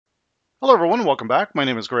Hello, everyone. Welcome back. My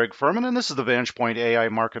name is Greg Furman, and this is the VantagePoint AI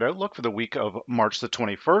Market Outlook for the week of March the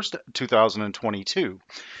 21st, 2022.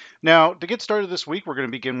 Now, to get started this week, we're going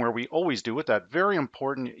to begin where we always do with that very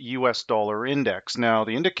important US dollar index. Now,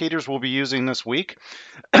 the indicators we'll be using this week,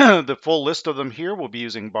 the full list of them here, we'll be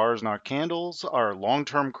using bars, not candles, our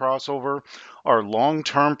long-term crossover, our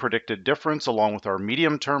long-term predicted difference, along with our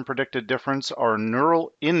medium-term predicted difference, our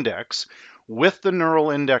neural index, with the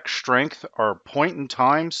neural index strength, our point in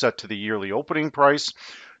time set to the yearly opening price,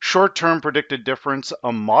 short-term predicted difference,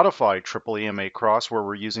 a modified triple EMA cross where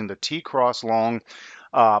we're using the T cross long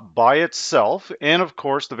by itself, and of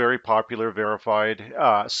course the very popular verified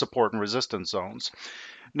support and resistance zones.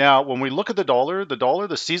 Now, when we look at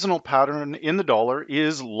the seasonal pattern in the dollar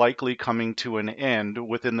is likely coming to an end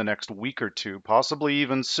within the next week or two, possibly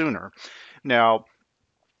even sooner. Now,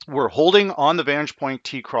 we're holding on the VantagePoint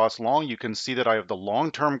T cross long. You can see that I have the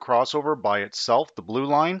long-term crossover by itself, the blue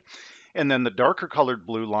line, and then the darker colored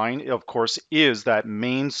blue line, of course, is that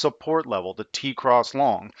main support level, the T cross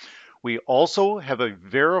long. We also have a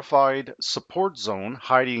verified support zone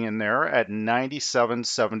hiding in there at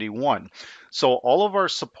 97.71. So all of our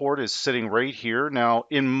support is sitting right here. Now,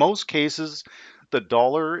 in most cases, the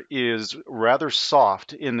dollar is rather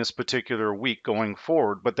soft in this particular week going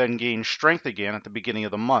forward, but then gains strength again at the beginning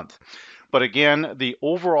of the month. But again, the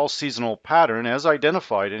overall seasonal pattern, as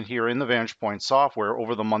identified in here in the VantagePoint software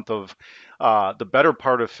over the month of the better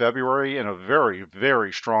part of February and a very,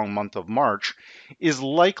 very strong month of March, is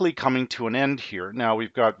likely coming to an end here. Now,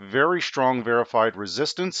 we've got very strong verified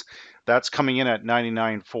resistance. That's coming in at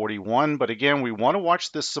 99.41. But again, we want to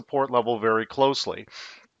watch this support level very closely.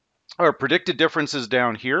 Our predicted differences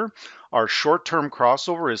down here. Our short-term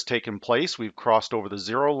crossover has taken place. We've crossed over the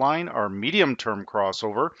zero line. Our medium-term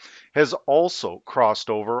crossover has also crossed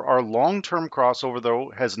over. Our long-term crossover,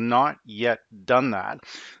 though, has not yet done that.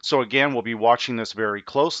 So again, we'll be watching this very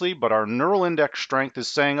closely, but our neural index strength is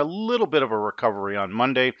saying a little bit of a recovery on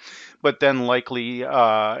Monday, but then likely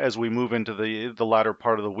as we move into the latter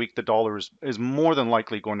part of the week, the dollar is more than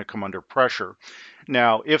likely going to come under pressure.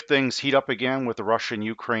 Now, if things heat up again with the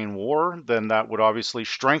Russian-Ukraine war, then that would obviously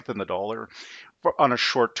strengthen the dollar on a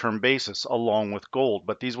short-term basis along with gold,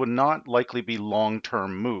 but these would not likely be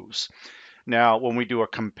long-term moves. Now, when we do a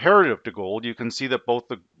comparative to gold, you can see that both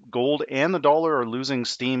the gold and the dollar are losing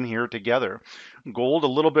steam here together. Gold a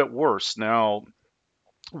little bit worse. Now,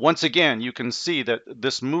 once again, you can see that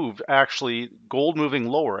this move actually, gold moving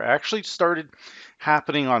lower, actually started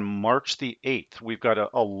happening on March the 8th. We've got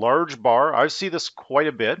a large bar. I see this quite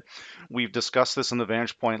a bit. We've discussed this in the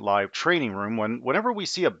VantagePoint live trading room. Whenever we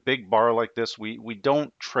see a big bar like this, we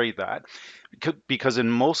don't trade that because in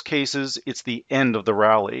most cases, it's the end of the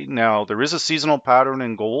rally. Now, there is a seasonal pattern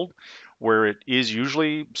in gold where it is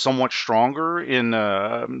usually somewhat stronger in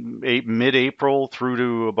mid-April through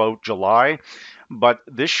to about July. But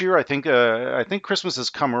this year, I think Christmas has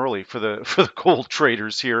come early for the for the gold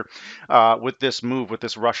traders here with this move, with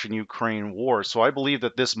this Russian-Ukraine war. So I believe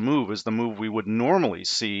that this move is the move we would normally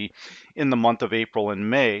see in the month of April and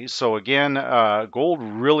May. So again, gold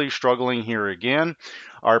really struggling here again.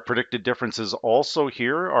 Our predicted differences also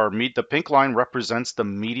here are the pink line represents the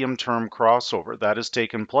medium-term crossover that has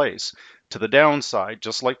taken place to the downside,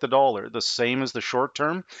 just like the dollar, the same as the short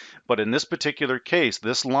term. But in this particular case,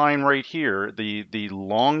 this line right here, the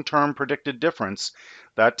long-term predicted difference,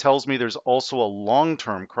 that tells me there's also a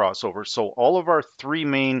long-term crossover. So all of our three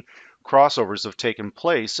main crossovers have taken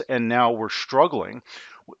place, and now we're struggling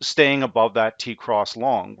staying above that T cross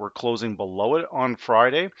long. We're closing below it on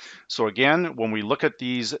Friday. So again, when we look at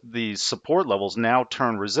these support levels now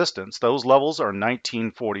turn resistance, those levels are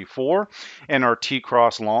 1944 and our T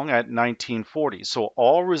cross long at 1940. So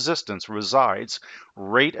all resistance resides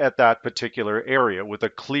right at that particular area with a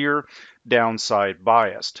clear downside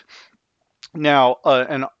bias. Now,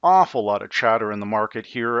 an awful lot of chatter in the market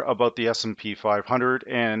here about the S&P 500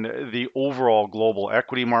 and the overall global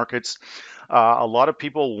equity markets. A lot of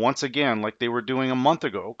people, once again, like they were doing a month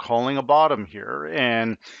ago, calling a bottom here.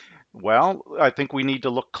 And well, I think we need to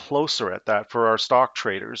look closer at that for our stock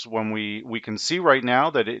traders when we can see right now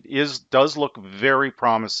that does look very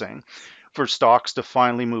promising for stocks to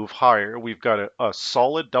finally move higher. We've got a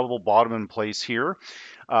solid double bottom in place here.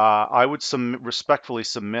 I would respectfully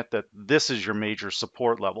submit that this is your major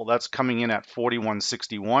support level. That's coming in at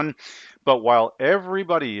 41.61. But while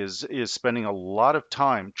everybody is spending a lot of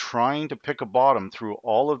time trying to pick a bottom through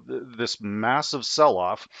all of this massive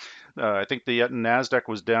sell-off, I think the Nasdaq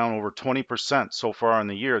was down over 20% so far in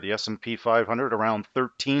the year. The S&P 500 around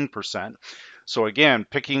 13%. So again,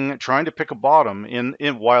 trying to pick a bottom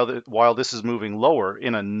while this is moving lower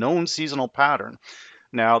in a known seasonal pattern.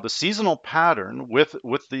 Now, the seasonal pattern with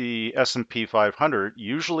the S&P 500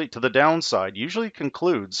 usually to the downside usually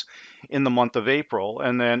concludes in the month of April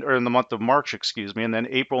and then or in the month of March, excuse me, and then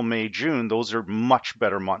April, May, June, those are much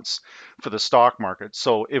better months for the stock market.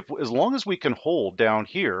 So if as long as we can hold down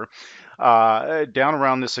here, down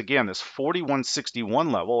around this again, this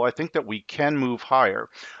 4161 level, I think that we can move higher.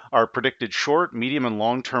 Our predicted short, medium, and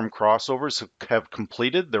long-term crossovers have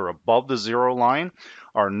completed. They're above the zero line.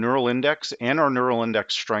 Our neural index and our neural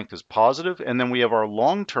index strength is positive. And then we have our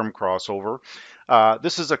long-term crossover.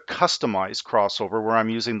 This is a customized crossover where I'm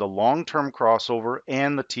using the long-term crossover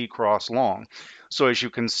and the T-cross long. So as you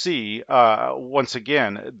can see, once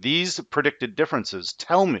again, these predicted differences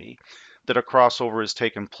tell me that a crossover has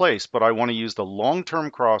taken place, but I want to use the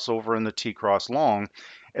long-term crossover and the T-cross long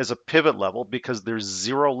as a pivot level because there's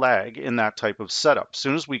zero lag in that type of setup. As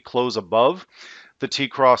soon as we close above the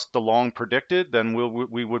T-cross, the long predicted, then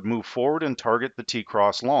we would move forward and target the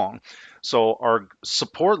T-cross long. So our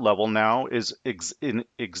support level now is in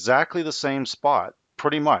exactly the same spot.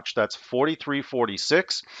 Pretty much that's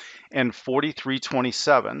 43.46 and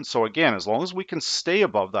 43.27. So again, as long as we can stay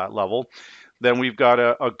above that level, then we've got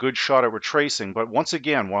a good shot at retracing. But once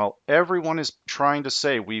again, while everyone is trying to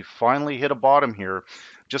say we finally hit a bottom here,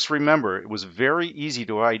 just remember it was very easy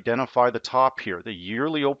to identify the top here. The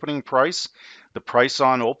yearly opening price, the price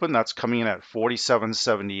on open, that's coming in at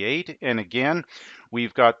 47.78. And again,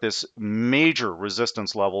 we've got this major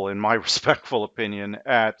resistance level, in my respectful opinion,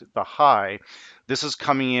 at the high. This is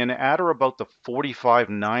coming in at or about the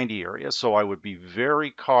 45.90 area. So I would be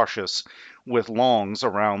very cautious with longs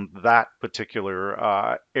around that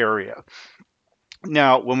particular area.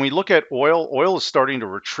 Now, when we look at oil, oil is starting to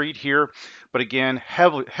retreat here, but again,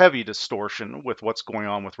 heavy distortion with what's going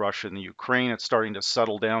on with Russia and the Ukraine. It's starting to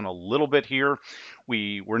settle down a little bit here.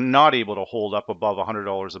 We were not able to hold up above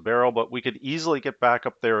 $100 a barrel, but we could easily get back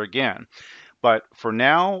up there again. But for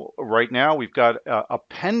now, right now, we've got a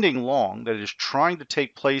pending long that is trying to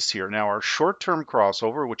take place here. Now, our short-term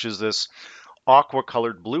crossover, which is this aqua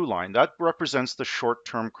colored blue line, that represents the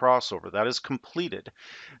short-term crossover. That is completed.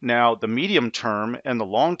 Now, the medium term and the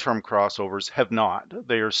long-term crossovers have not.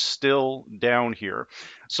 They are still down here.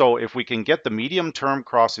 So if we can get the medium term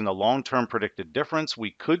crossing the long-term predicted difference,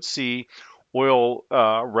 we could see oil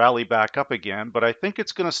rally back up again, but I think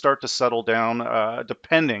it's going to start to settle down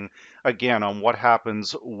depending again on what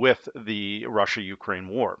happens with the Russia-Ukraine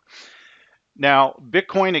war. Now,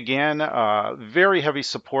 Bitcoin again, very heavy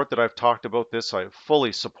support that I've talked about this. I've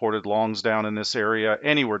fully supported longs down in this area,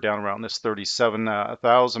 anywhere down around this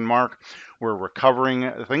 37,000 mark. We're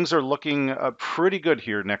recovering. Things are looking pretty good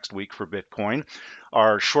here next week for Bitcoin.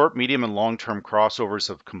 Our short, medium, and long-term crossovers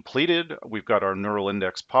have completed. We've got our neural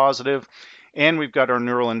index positive, and we've got our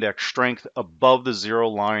neural index strength above the zero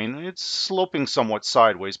line. It's sloping somewhat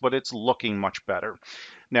sideways, but it's looking much better.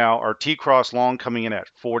 Now, our T-cross long coming in at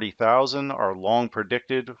 40,000, our long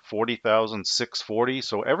predicted 40,640.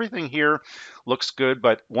 So everything here looks good,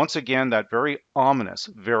 but once again, that very ominous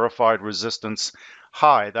verified resistance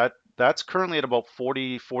high, that's currently at about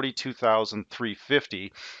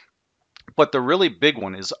 42,350. But the really big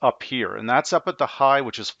one is up here, and that's up at the high,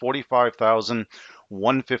 which is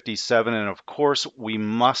 45,157. And of course, we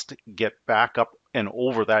must get back up and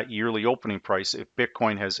over that yearly opening price if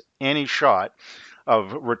Bitcoin has any shot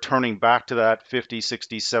of returning back to that 50,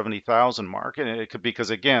 60, 70,000 mark. And it could,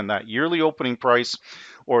 because again, that yearly opening price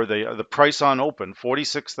or the price on open,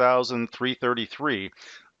 46,333,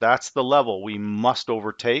 that's the level we must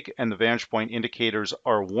overtake. And the VantagePoint indicators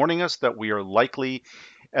are warning us that we are likely,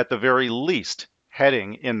 at the very least,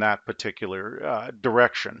 heading in that particular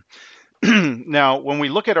direction. Now, when we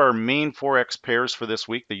look at our main Forex pairs for this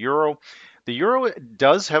week, the euro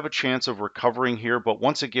does have a chance of recovering here, but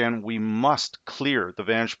once again, we must clear the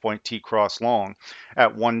VantagePoint T-cross long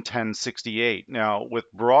at 110.68. Now,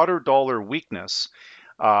 with broader dollar weakness,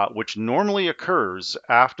 which normally occurs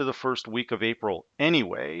after the first week of April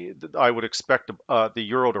anyway, I would expect the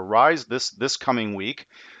euro to rise this coming week,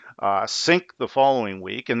 sink the following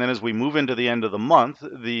week, and then as we move into the end of the month,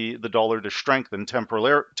 the dollar to strengthen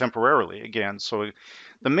temporarily again. So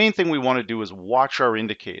the main thing we want to do is watch our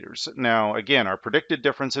indicators. Now, again, our predicted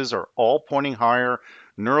differences are all pointing higher.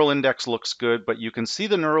 Neural index looks good, but you can see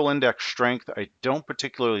the neural index strength. I don't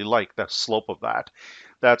particularly like the slope of that.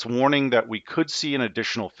 That's warning that we could see an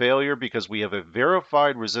additional failure because we have a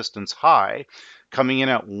verified resistance high coming in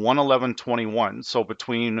at 111.21. So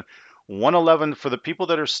between 111 for the people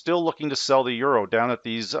that are still looking to sell the euro down at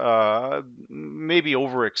these maybe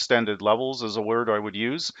overextended levels is a word I would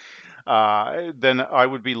use. Then I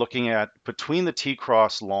would be looking at between the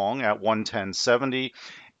T-cross long at 110.70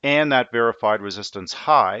 and that verified resistance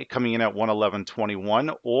high coming in at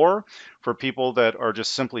 111.21. Or for people that are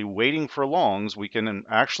just simply waiting for longs, we can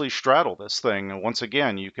actually straddle this thing. And once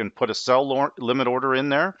again, you can put a sell limit order in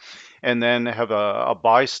there and then have a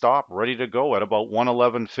buy stop ready to go at about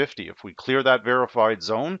 111.50. If we clear that verified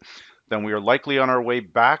zone, then we are likely on our way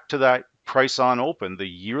back to that price on open, the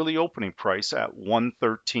yearly opening price at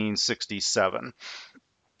 113.67.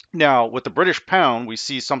 Now, with the British pound, we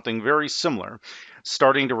see something very similar,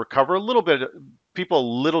 starting to recover a little bit. People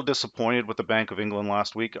a little disappointed with the Bank of England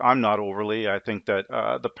last week. I'm not overly. I think that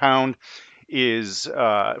the pound is,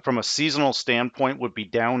 from a seasonal standpoint, would be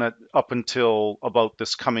down at up until about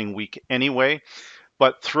this coming week anyway.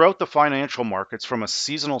 But throughout the financial markets, from a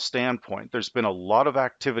seasonal standpoint, there's been a lot of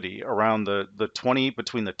activity around between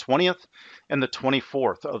the 20th and the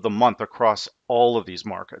 24th of the month across all of these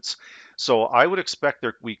markets. So I would expect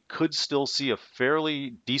that we could still see a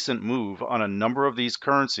fairly decent move on a number of these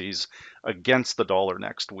currencies against the dollar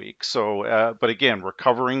next week. So, but again,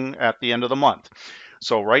 recovering at the end of the month.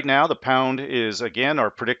 So right now, the pound is, again, our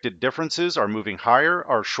predicted differences are moving higher.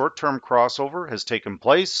 Our short-term crossover has taken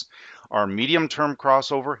place. Our medium-term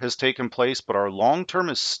crossover has taken place, but our long-term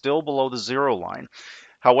is still below the zero line.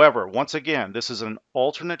 However, once again, this is an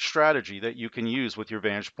alternate strategy that you can use with your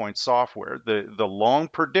VantagePoint software. The long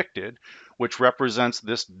predicted, which represents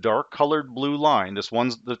this dark colored blue line, that's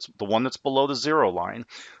the one that's below the zero line.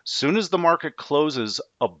 Soon as the market closes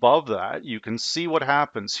above that, you can see what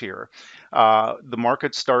happens here. The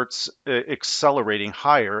market starts accelerating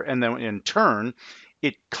higher, and then in turn,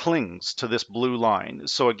 it clings to this blue line.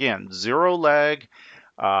 So again, zero lag,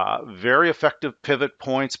 very effective pivot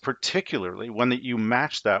points, particularly when you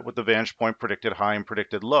match that with the VantagePoint predicted high and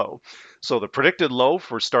predicted low. So the predicted low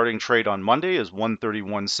for starting trade on Monday is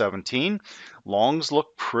 131.17. Longs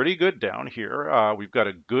look pretty good down here. We've got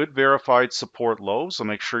a good verified support low, so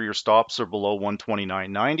make sure your stops are below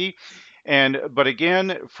 129.90. But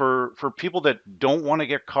again, for people that don't want to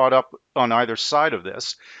get caught up on either side of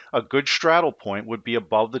this, a good straddle point would be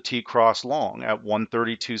above the T cross long at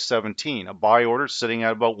 132.17. A buy order sitting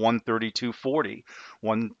at about 132.40,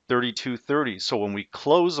 132.30. So when we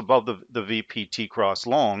close above the VP T cross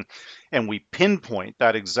long and we pinpoint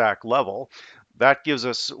that exact level, that gives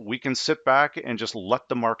us, we can sit back and just let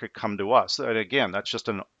the market come to us. And again, that's just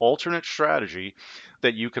an alternate strategy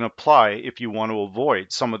that you can apply if you want to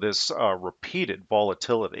avoid some of this repeated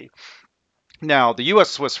volatility. Now, the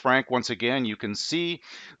US Swiss franc, once again, you can see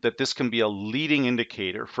that this can be a leading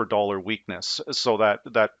indicator for dollar weakness. So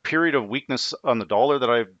that period of weakness on the dollar that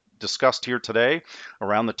I've discussed here today,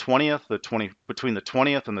 around the 20th, between the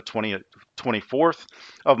 20th and the 24th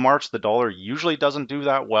of March, the dollar usually doesn't do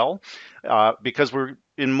that well because we're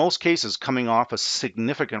in most cases coming off a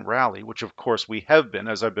significant rally, which of course we have been,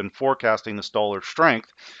 as I've been forecasting this dollar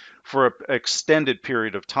strength for an extended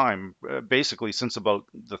period of time, basically since about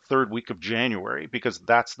the third week of January, because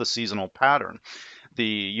that's the seasonal pattern. The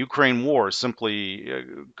Ukraine war simply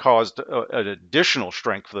caused an additional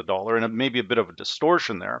strength for the dollar and maybe a bit of a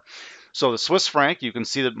distortion there. So the Swiss franc, you can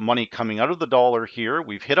see that money coming out of the dollar here.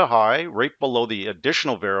 We've hit a high right below the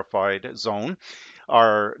additional verified zone.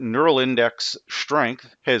 Our neural index strength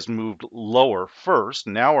has moved lower first.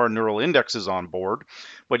 Now our neural index is on board,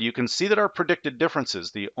 but you can see that our predicted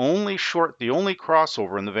differences, the only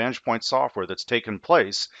crossover in the VantagePoint software that's taken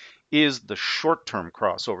place is the short-term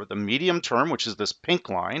crossover. The medium term, which is this pink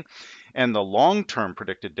line, and the long-term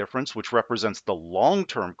predicted difference, which represents the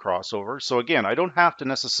long-term crossover. So again, I don't have to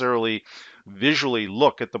necessarily visually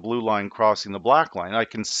look at the blue line crossing the black line. I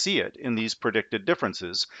can see it in these predicted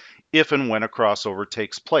differences if and when a crossover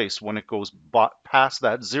takes place, when it goes past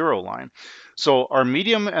that zero line. So our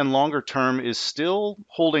medium and longer term is still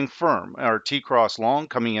holding firm. Our T-cross long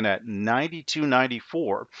coming in at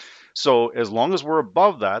 92.94. So as long as we're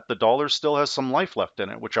above that, the dollar still has some life left in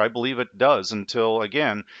it, which I believe it does until,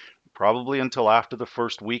 again, probably until after the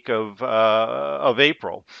first week of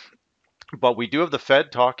April. But we do have the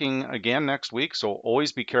Fed talking again next week, so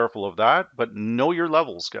always be careful of that. But know your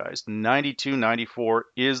levels, guys. 92, 94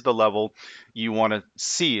 is the level you want to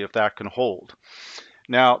see if that can hold.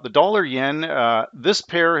 Now, the dollar yen, this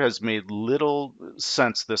pair has made little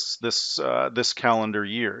sense this calendar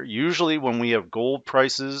year. Usually, when we have gold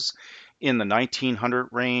prices in the 1900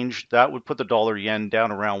 range, that would put the dollar yen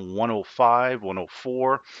down around 105,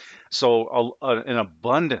 104. So an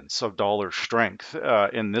abundance of dollar strength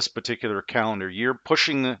in this particular calendar year,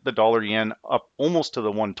 pushing the dollar yen up almost to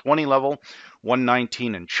the 120 level,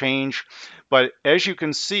 119 and change. But as you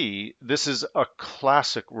can see, this is a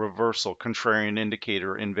classic reversal contrarian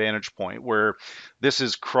indicator in Vantage Point, where this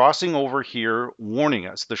is crossing over here, warning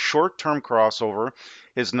us. The short-term crossover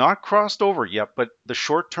is not crossed over yet, but the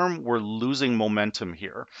short term, we're losing momentum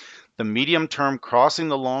here. The medium term crossing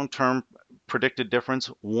the long term predicted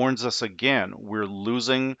difference warns us again. We're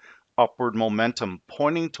losing upward momentum,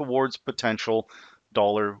 pointing towards potential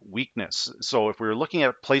dollar weakness. So if we're looking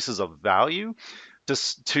at places of value,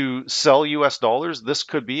 to sell US dollars, this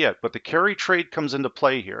could be it. But the carry trade comes into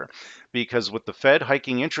play here because with the Fed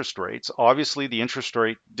hiking interest rates, obviously the interest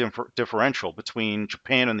rate differential between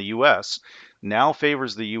Japan and the US now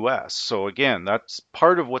favors the US. So again, that's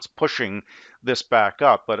part of what's pushing this back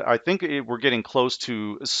up. But I think we're getting close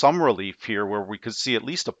to some relief here where we could see at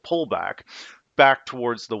least a pullback back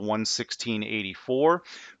towards the 116.84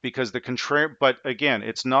 because but again,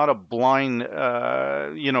 it's not a blind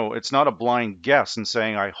it's not a blind guess and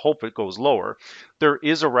saying I hope it goes lower. There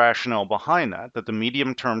is a rationale behind that the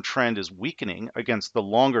medium term trend is weakening against the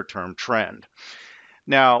longer term trend.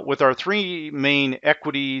 Now, with our three main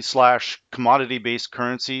equity slash commodity based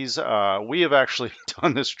currencies, we have actually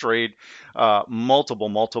done this trade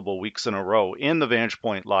multiple weeks in a row in the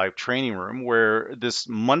VantagePoint live training room where this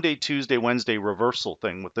Monday, Tuesday, Wednesday reversal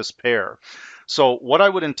thing with this pair. So what I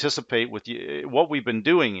would anticipate with what we've been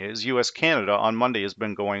doing is US Canada on Monday has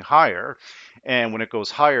been going higher. And when it goes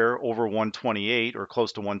higher over 128 or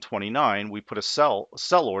close to 129, we put a sell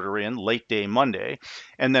order in late day Monday,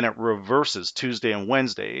 and then it reverses Tuesday and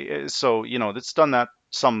Wednesday. So, it's done that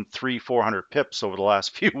some 300-400 pips over the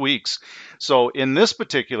last few weeks. So in this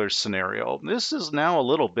particular scenario, this is now a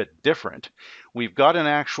little bit different. We've got an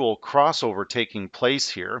actual crossover taking place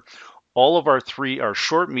here. All of our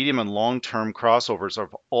short, medium, and long-term crossovers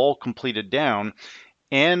have all completed down.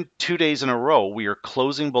 And 2 days in a row, we are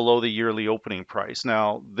closing below the yearly opening price.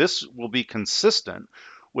 Now, this will be consistent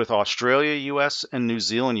with Australia US and New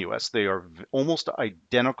Zealand US. They are almost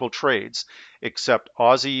identical trades, except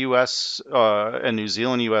Aussie US and New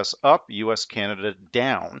Zealand US up, US Canada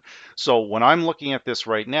down. So when I'm looking at this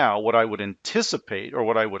right now, what I would anticipate or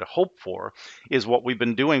what I would hope for is what we've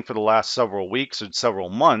been doing for the last several weeks and several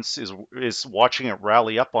months is watching it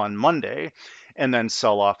rally up on Monday and then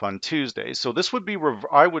sell off on Tuesday. So this would be,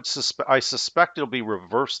 I suspect it'll be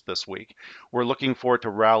reversed this week. We're looking for it to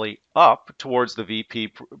rally up towards the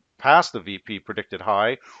VP, past the VP predicted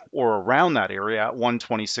high, or around that area at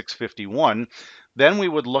 126.51. Then we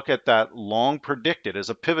would look at that long predicted as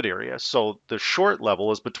a pivot area. So the short level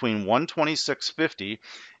is between 126.50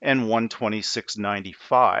 and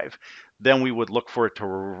 126.95. Then we would look for it to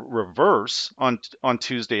reverse on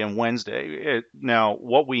Tuesday and Wednesday. Now,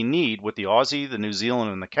 what we need with the Aussie, the New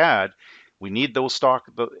Zealand, and the CAD, we need those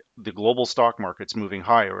the global stock markets moving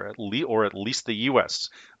higher, or at least the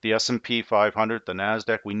U.S., the S&P 500, the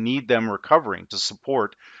Nasdaq. We need them recovering to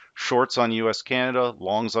support shorts on U.S. Canada,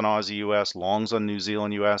 longs on Aussie U.S., longs on New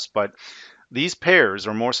Zealand U.S. But these pairs,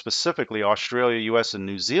 or more specifically Australia US and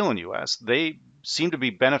New Zealand US, they seem to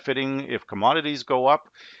be benefiting if commodities go up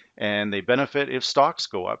and they benefit if stocks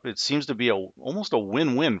go up. It seems to be almost a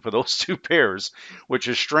win-win for those two pairs, which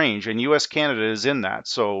is strange. And US Canada is in that.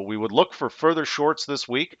 So we would look for further shorts this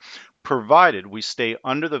week, provided we stay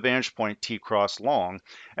under the Vantage Point T-cross long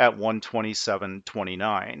at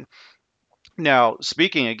 127.29. Now,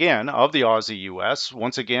 speaking again of the Aussie US,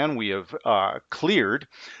 once again, we have cleared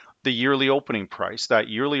the yearly opening price. That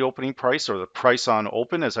yearly opening price, or the price on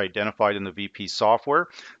open as identified in the VP software,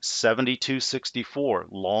 72.64,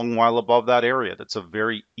 long while above that area. That's a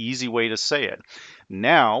very easy way to say it.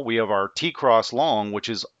 Now we have our T-cross long, which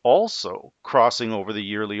is also crossing over the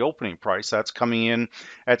yearly opening price. That's coming in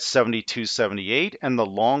at 72.78, and the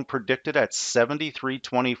long predicted at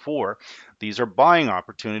 73.24. These are buying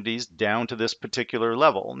opportunities down to this particular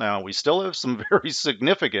level. Now, we still have some very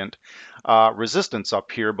significant resistance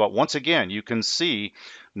up here, but once again, you can see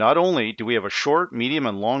not only do we have a short, medium,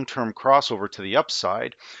 and long-term crossover to the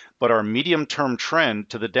upside, but our medium-term trend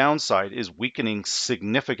to the downside is weakening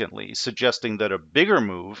significantly, suggesting that a bigger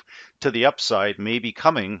move to the upside may be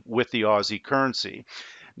coming with the Aussie currency.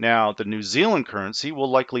 Now, the New Zealand currency will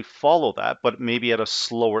likely follow that, but maybe at a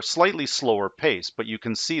slightly slower pace. But you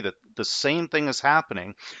can see that the same thing is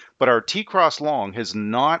happening. But our T-cross long has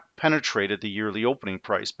not penetrated the yearly opening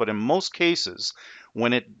price. But in most cases,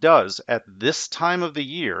 when it does at this time of the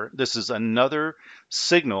year, this is another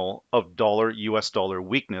signal of US dollar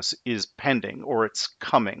weakness is pending, or it's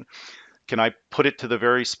coming. Can I put it to the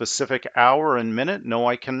very specific hour and minute? No,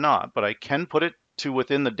 I cannot. But I can put it to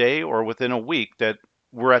within the day or within a week that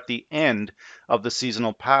we're at the end of the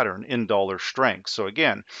seasonal pattern in dollar strength. So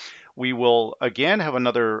again, We will again have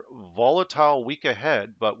another volatile week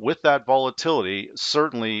ahead, but with that volatility,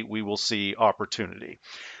 certainly we will see opportunity.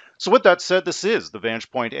 So with that said, this is the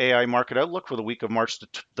VantagePoint AI Market Outlook for the week of March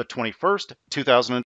the 21st, 2020.